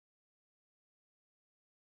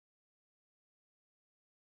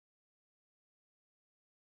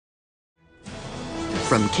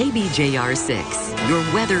From KBJR 6, your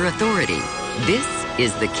weather authority, this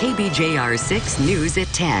is the KBJR 6 News at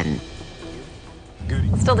 10.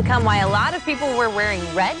 Still to come, why a lot of people were wearing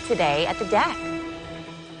red today at the deck.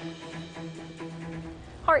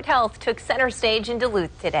 Heart health took center stage in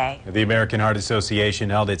Duluth today. The American Heart Association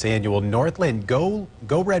held its annual Northland Go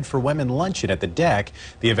Red for Women Luncheon at the deck.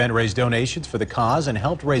 The event raised donations for the cause and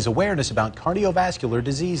helped raise awareness about cardiovascular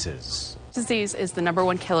diseases. Disease is the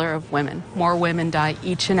 #1 killer of women. More women die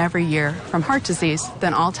each and every year from heart disease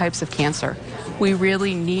than all types of cancer. We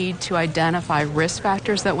really need to identify risk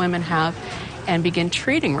factors that women have and begin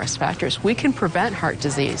treating risk factors. We can prevent heart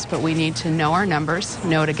disease, but we need to know our numbers,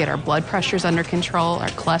 know to get our blood pressures under control, our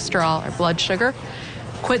cholesterol, our blood sugar,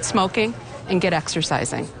 quit smoking, and get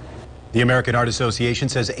exercising. The American Heart Association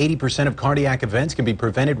says 80% of cardiac events can be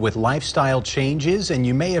prevented with lifestyle changes, and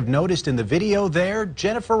you may have noticed in the video there,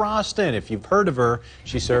 Jennifer Austin. If you've heard of her,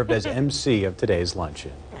 she served as MC of today's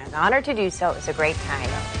luncheon. An honor to do so. It was a great time.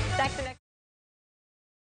 Back to next